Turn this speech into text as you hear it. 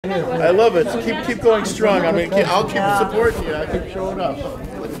I love it. So keep going strong. I mean, I'll keep supporting you. I keep showing up.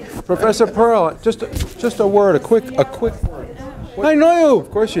 Professor Pearl, just a word, a quick word. I know you. Of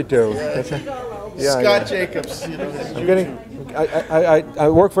course you do. Scott Jacobs. You know, I'm getting. I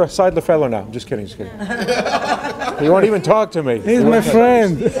work for Seidler Fellow now. I'm just kidding. He won't even talk to me. He's my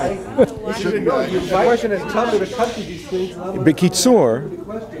friend. The question is, tell me the country these things. B'kitzur,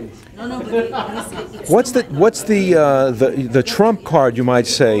 what's the trump card, you might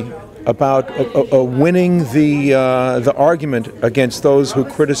say, about winning the argument against those who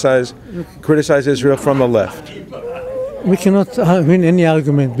criticize Israel from the left? We cannot win any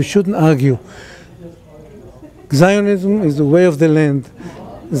argument. We shouldn't argue. Zionism is the way of the land.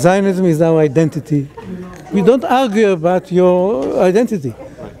 Zionism is our identity. We don't argue about your identity.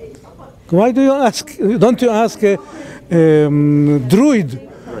 Why do you ask? Don't you ask a druid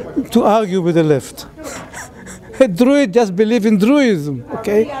to argue with the left? A druid just believes in Druidism.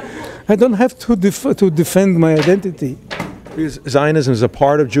 Okay, I don't have to defend my identity. Because Zionism is a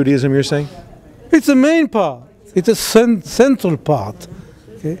part of Judaism, you're saying? It's a main part. It's a central part.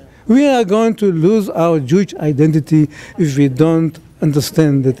 Okay? We are going to lose our Jewish identity if we don't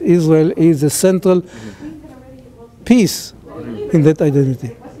understand that Israel is a central piece in that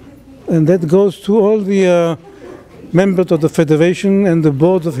identity. And that goes to all the members of the Federation and the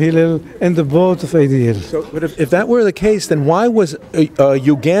board of Hillel and the board of ADL. So, but if that were the case, then why was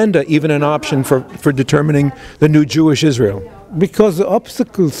Uganda even an option for determining the new Jewish Israel? Because the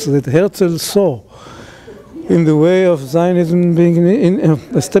obstacles that Herzl saw in the way of Zionism being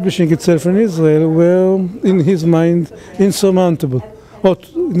establishing itself in Israel were, in his mind, insurmountable, or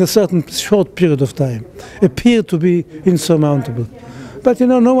in a certain short period of time, appeared to be insurmountable. But you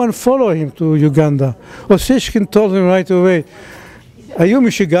know, no one followed him to Uganda. Oshishkin told him right away, "Are you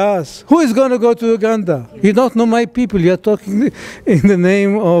Mishigas? Who is going to go to Uganda? You don't know my people. You are talking in the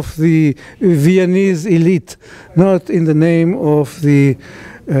name of the Viennese elite, not in the name of the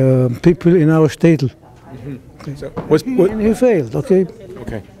people in our shtetl." Okay. So and he failed. Okay.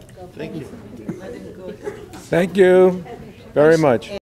 Okay. Thank you. Thank you very much.